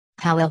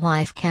How a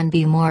wife can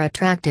be more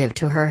attractive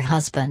to her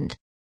husband.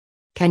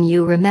 Can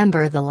you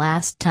remember the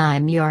last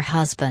time your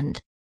husband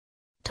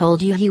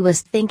told you he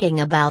was thinking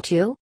about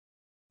you?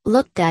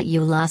 Looked at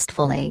you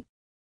lustfully?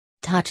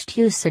 Touched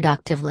you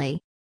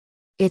seductively?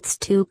 It's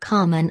too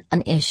common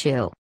an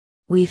issue.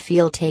 We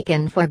feel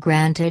taken for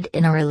granted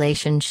in a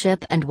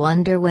relationship and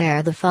wonder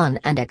where the fun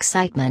and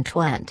excitement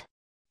went.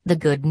 The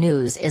good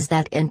news is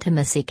that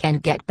intimacy can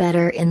get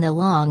better in the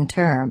long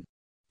term,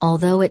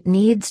 although it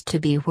needs to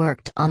be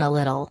worked on a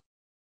little.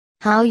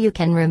 How you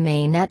can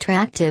remain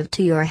attractive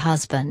to your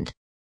husband.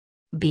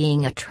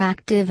 Being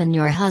attractive in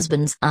your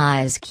husband's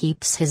eyes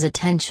keeps his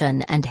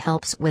attention and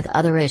helps with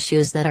other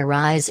issues that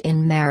arise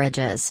in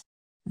marriages.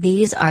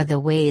 These are the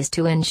ways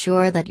to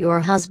ensure that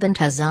your husband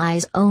has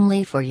eyes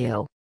only for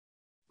you.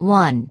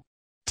 1.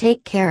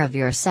 Take care of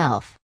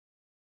yourself.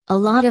 A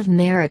lot of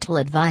marital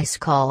advice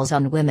calls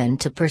on women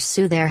to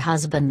pursue their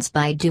husbands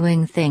by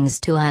doing things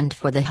to and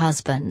for the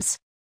husbands.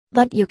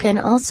 But you can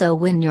also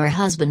win your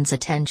husband's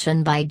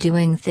attention by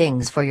doing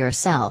things for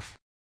yourself.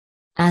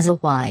 As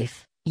a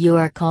wife, you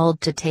are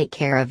called to take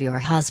care of your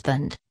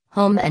husband,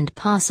 home and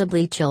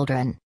possibly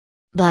children.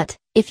 But,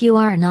 if you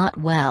are not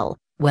well,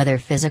 whether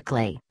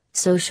physically,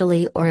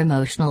 socially or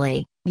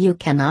emotionally, you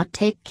cannot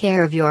take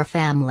care of your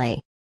family.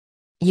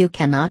 You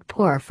cannot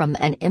pour from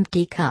an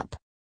empty cup.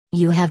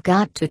 You have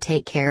got to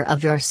take care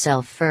of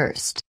yourself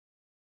first.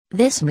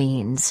 This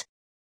means,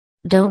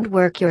 don't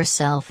work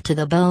yourself to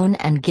the bone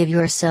and give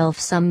yourself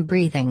some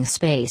breathing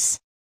space.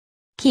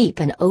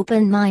 Keep an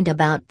open mind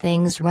about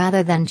things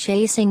rather than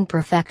chasing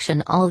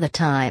perfection all the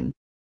time.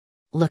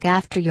 Look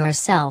after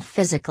yourself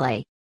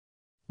physically.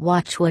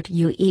 Watch what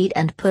you eat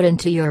and put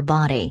into your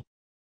body.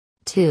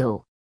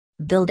 2.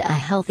 Build a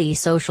healthy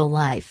social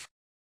life.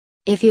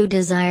 If you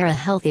desire a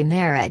healthy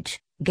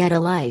marriage, get a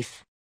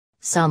life.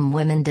 Some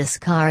women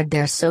discard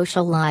their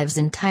social lives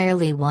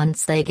entirely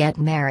once they get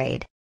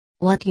married.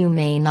 What you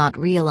may not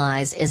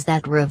realize is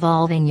that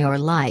revolving your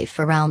life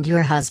around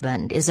your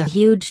husband is a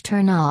huge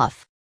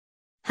turn-off.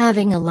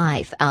 Having a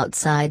life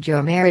outside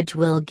your marriage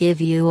will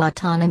give you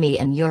autonomy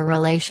in your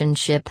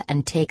relationship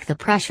and take the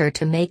pressure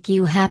to make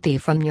you happy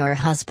from your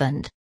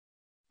husband.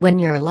 When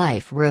your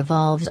life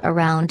revolves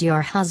around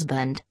your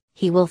husband,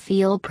 he will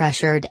feel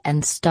pressured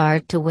and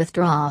start to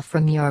withdraw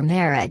from your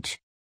marriage.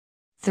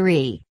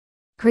 3.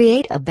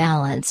 Create a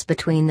balance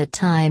between the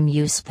time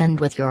you spend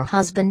with your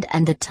husband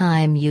and the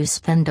time you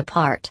spend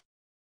apart.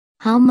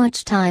 How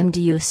much time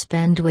do you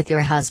spend with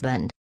your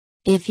husband?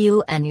 If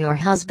you and your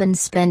husband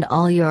spend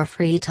all your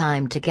free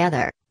time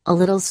together, a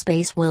little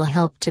space will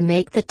help to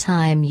make the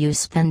time you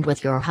spend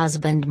with your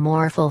husband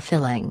more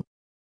fulfilling.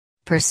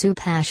 Pursue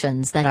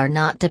passions that are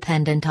not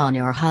dependent on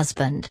your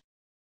husband.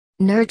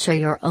 Nurture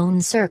your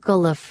own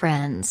circle of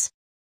friends.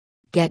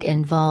 Get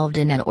involved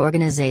in an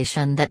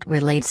organization that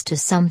relates to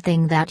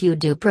something that you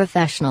do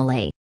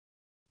professionally.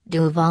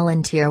 Do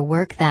volunteer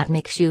work that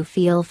makes you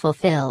feel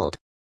fulfilled.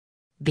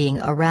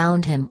 Being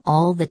around him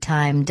all the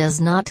time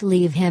does not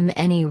leave him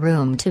any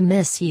room to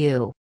miss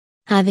you.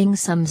 Having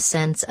some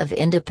sense of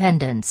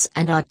independence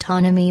and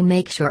autonomy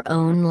makes your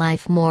own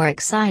life more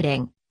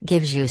exciting,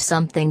 gives you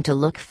something to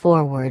look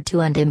forward to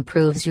and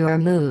improves your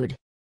mood.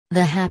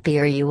 The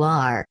happier you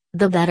are,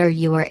 the better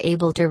you are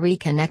able to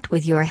reconnect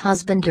with your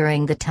husband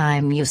during the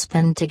time you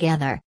spend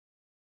together.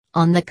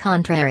 On the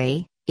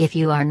contrary, if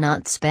you are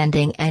not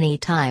spending any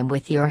time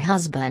with your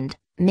husband,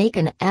 make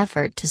an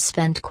effort to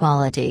spend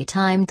quality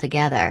time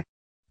together.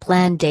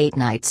 Plan date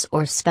nights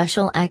or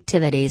special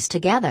activities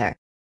together.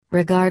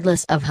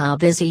 Regardless of how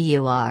busy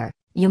you are,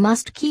 you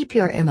must keep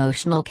your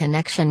emotional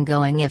connection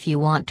going if you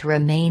want to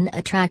remain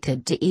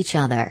attracted to each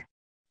other.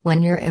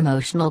 When your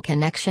emotional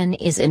connection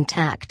is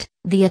intact,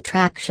 the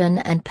attraction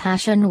and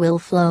passion will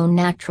flow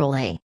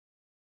naturally.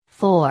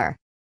 4.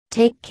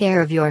 Take care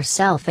of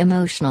yourself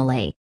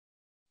emotionally.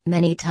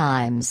 Many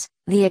times,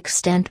 the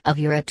extent of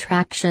your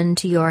attraction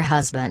to your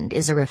husband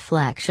is a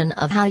reflection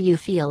of how you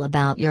feel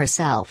about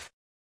yourself.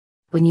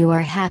 When you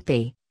are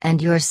happy,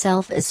 and your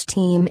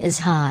self-esteem is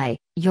high,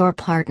 your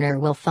partner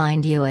will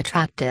find you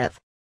attractive.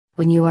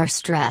 When you are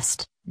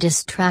stressed,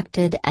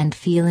 distracted and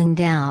feeling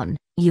down,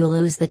 you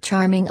lose the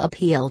charming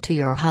appeal to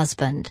your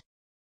husband.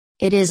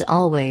 It is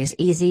always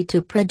easy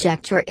to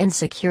project your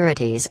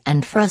insecurities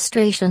and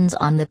frustrations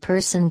on the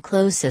person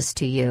closest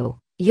to you,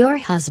 your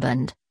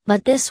husband,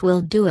 but this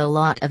will do a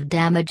lot of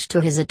damage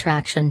to his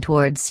attraction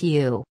towards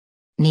you.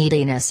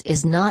 Neediness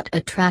is not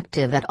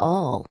attractive at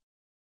all.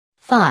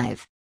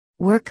 5.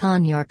 Work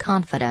on your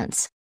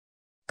confidence.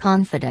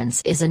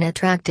 Confidence is an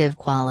attractive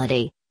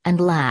quality, and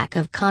lack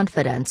of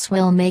confidence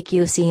will make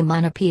you seem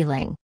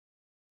unappealing.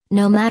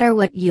 No matter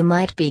what you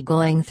might be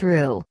going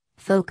through,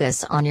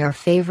 focus on your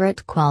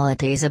favorite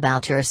qualities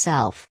about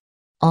yourself.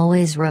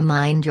 Always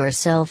remind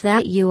yourself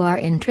that you are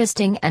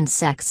interesting and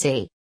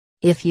sexy.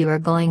 If you are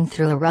going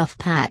through a rough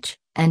patch,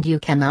 and you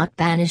cannot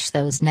banish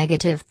those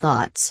negative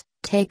thoughts,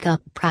 take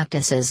up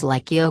practices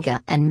like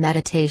yoga and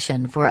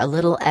meditation for a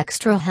little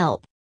extra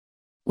help.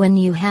 When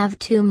you have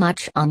too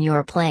much on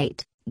your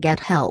plate, get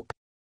help.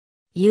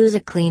 Use a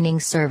cleaning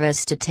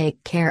service to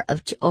take care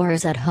of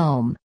chores at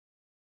home.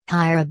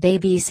 Hire a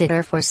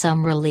babysitter for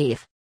some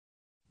relief.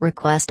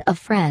 Request a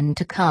friend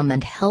to come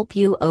and help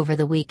you over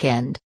the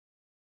weekend.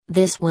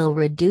 This will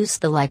reduce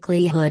the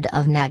likelihood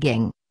of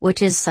nagging,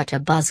 which is such a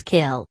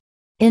buzzkill.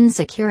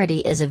 Insecurity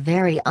is a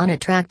very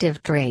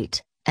unattractive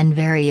trait, and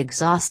very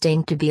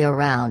exhausting to be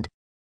around.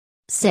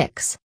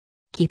 6.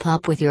 Keep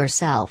up with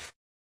yourself.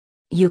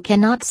 You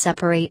cannot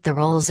separate the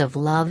roles of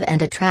love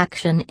and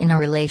attraction in a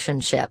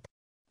relationship.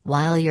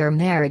 While your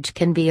marriage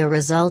can be a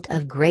result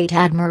of great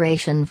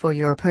admiration for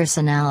your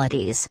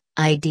personalities,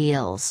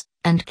 ideals,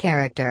 and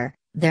character,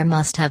 there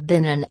must have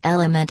been an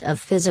element of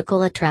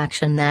physical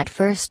attraction that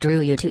first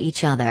drew you to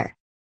each other.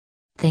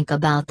 Think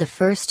about the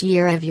first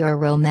year of your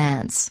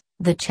romance.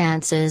 The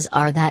chances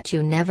are that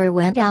you never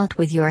went out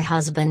with your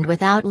husband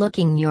without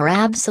looking your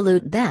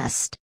absolute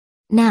best.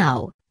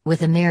 Now,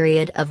 with a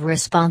myriad of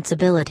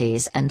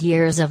responsibilities and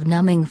years of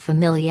numbing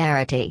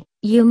familiarity,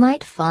 you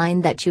might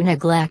find that you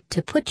neglect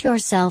to put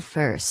yourself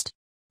first.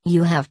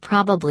 You have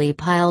probably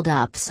piled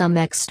up some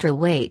extra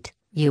weight,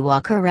 you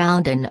walk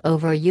around in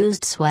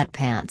overused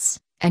sweatpants,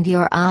 and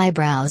your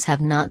eyebrows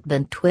have not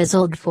been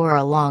twizzled for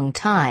a long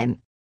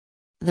time.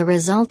 The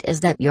result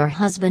is that your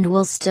husband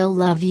will still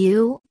love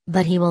you,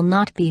 but he will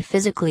not be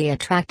physically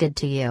attracted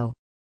to you.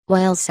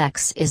 While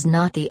sex is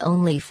not the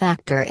only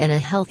factor in a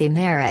healthy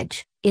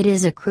marriage, it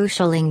is a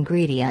crucial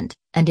ingredient,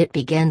 and it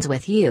begins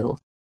with you.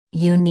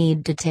 You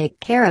need to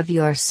take care of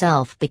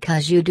yourself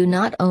because you do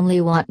not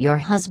only want your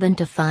husband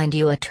to find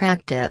you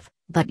attractive,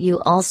 but you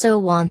also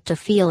want to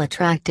feel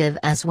attractive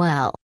as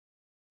well.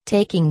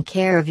 Taking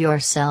care of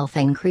yourself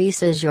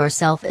increases your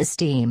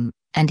self-esteem,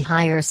 and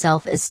higher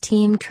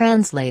self-esteem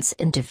translates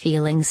into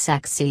feeling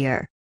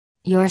sexier.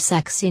 Your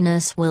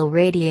sexiness will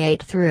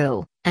radiate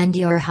through, and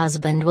your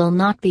husband will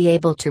not be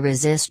able to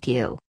resist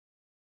you.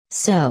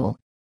 So,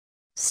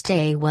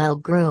 stay well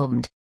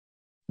groomed.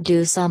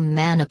 Do some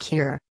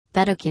manicure,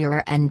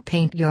 pedicure and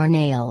paint your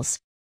nails.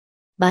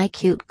 Buy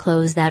cute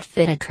clothes that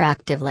fit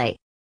attractively.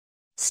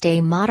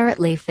 Stay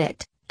moderately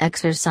fit.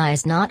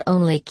 Exercise not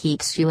only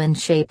keeps you in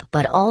shape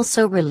but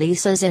also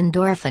releases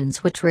endorphins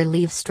which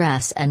relieve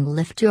stress and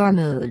lift your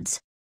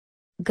moods.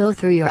 Go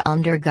through your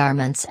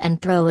undergarments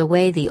and throw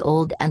away the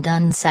old and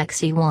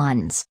unsexy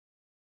ones.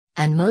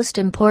 And most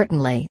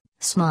importantly,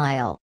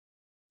 smile.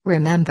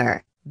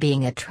 Remember,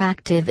 being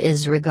attractive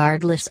is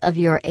regardless of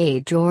your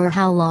age or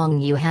how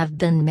long you have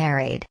been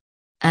married.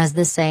 As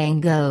the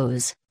saying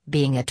goes,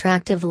 being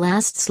attractive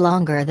lasts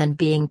longer than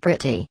being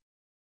pretty.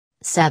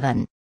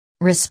 7.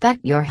 Respect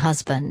your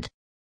husband.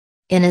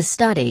 In a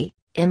study,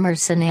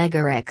 Emerson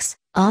Eggerichs,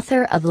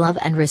 author of Love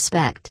and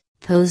Respect,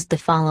 posed the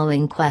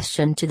following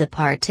question to the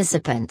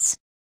participants.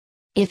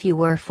 If you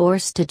were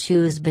forced to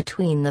choose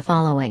between the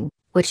following,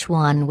 which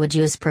one would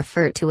you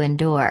prefer to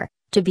endure,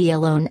 to be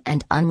alone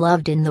and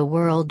unloved in the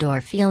world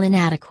or feel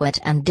inadequate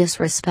and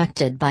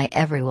disrespected by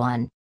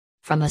everyone?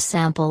 From a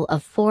sample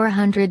of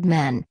 400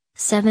 men,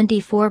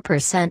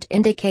 74%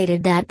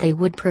 indicated that they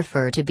would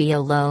prefer to be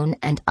alone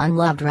and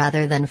unloved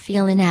rather than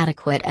feel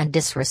inadequate and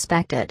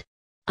disrespected.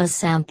 A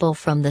sample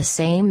from the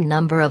same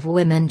number of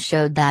women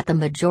showed that the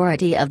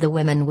majority of the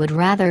women would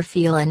rather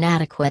feel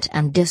inadequate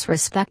and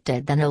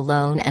disrespected than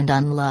alone and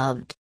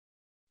unloved.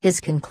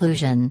 His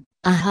conclusion: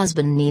 a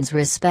husband needs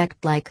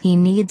respect like he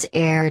needs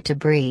air to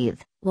breathe,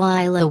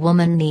 while a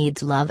woman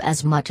needs love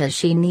as much as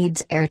she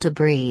needs air to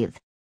breathe.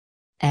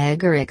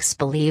 Eggerichs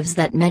believes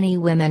that many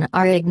women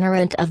are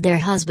ignorant of their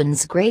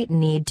husband's great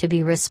need to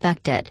be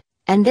respected,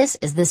 and this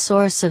is the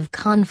source of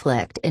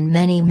conflict in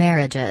many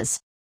marriages.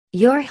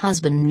 Your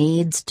husband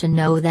needs to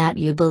know that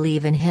you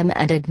believe in him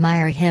and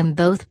admire him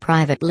both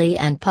privately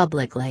and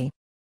publicly.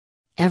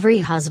 Every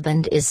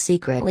husband is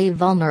secretly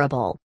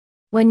vulnerable.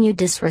 When you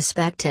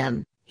disrespect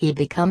him, he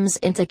becomes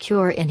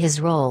insecure in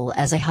his role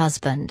as a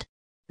husband.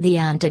 The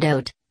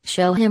antidote: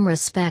 show him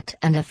respect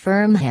and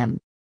affirm him.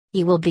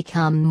 He will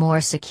become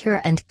more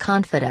secure and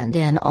confident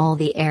in all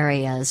the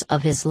areas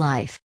of his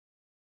life.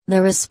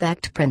 The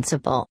respect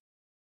principle.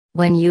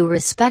 When you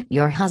respect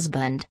your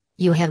husband,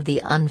 you have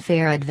the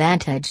unfair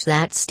advantage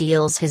that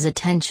steals his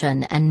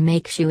attention and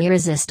makes you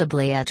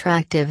irresistibly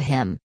attractive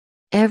him.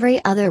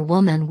 Every other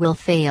woman will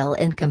fail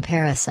in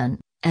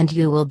comparison, and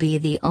you will be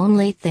the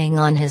only thing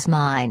on his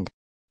mind.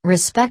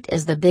 Respect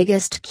is the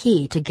biggest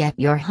key to get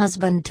your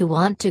husband to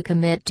want to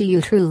commit to you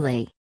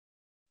truly.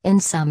 In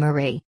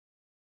summary,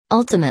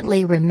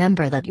 ultimately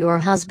remember that your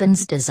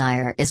husband's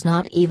desire is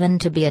not even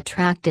to be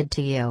attracted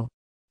to you.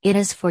 It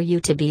is for you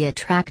to be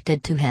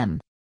attracted to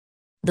him.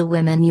 The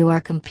women you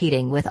are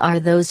competing with are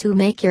those who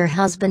make your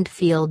husband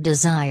feel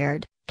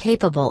desired,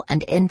 capable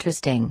and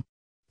interesting.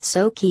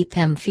 So keep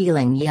him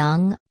feeling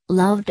young,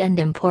 loved and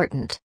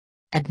important.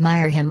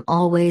 Admire him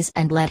always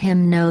and let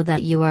him know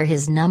that you are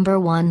his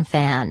 #1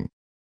 fan.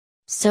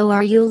 So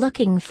are you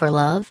looking for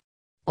love?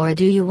 Or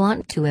do you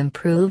want to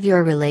improve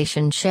your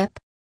relationship?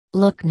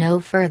 Look no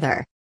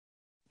further.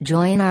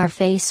 Join our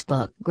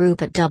Facebook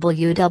group at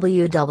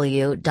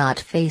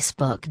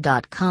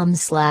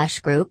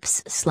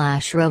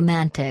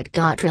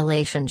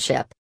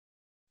www.facebook.com/groups/romantic.relationship.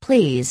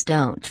 Please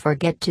don't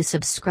forget to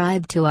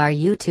subscribe to our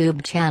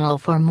YouTube channel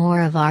for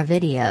more of our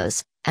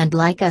videos, and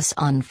like us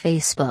on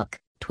Facebook,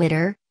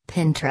 Twitter,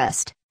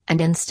 Pinterest, and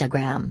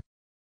Instagram.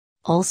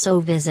 Also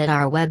visit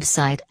our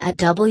website at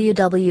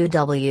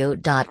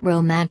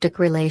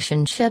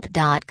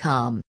www.romanticrelationship.com.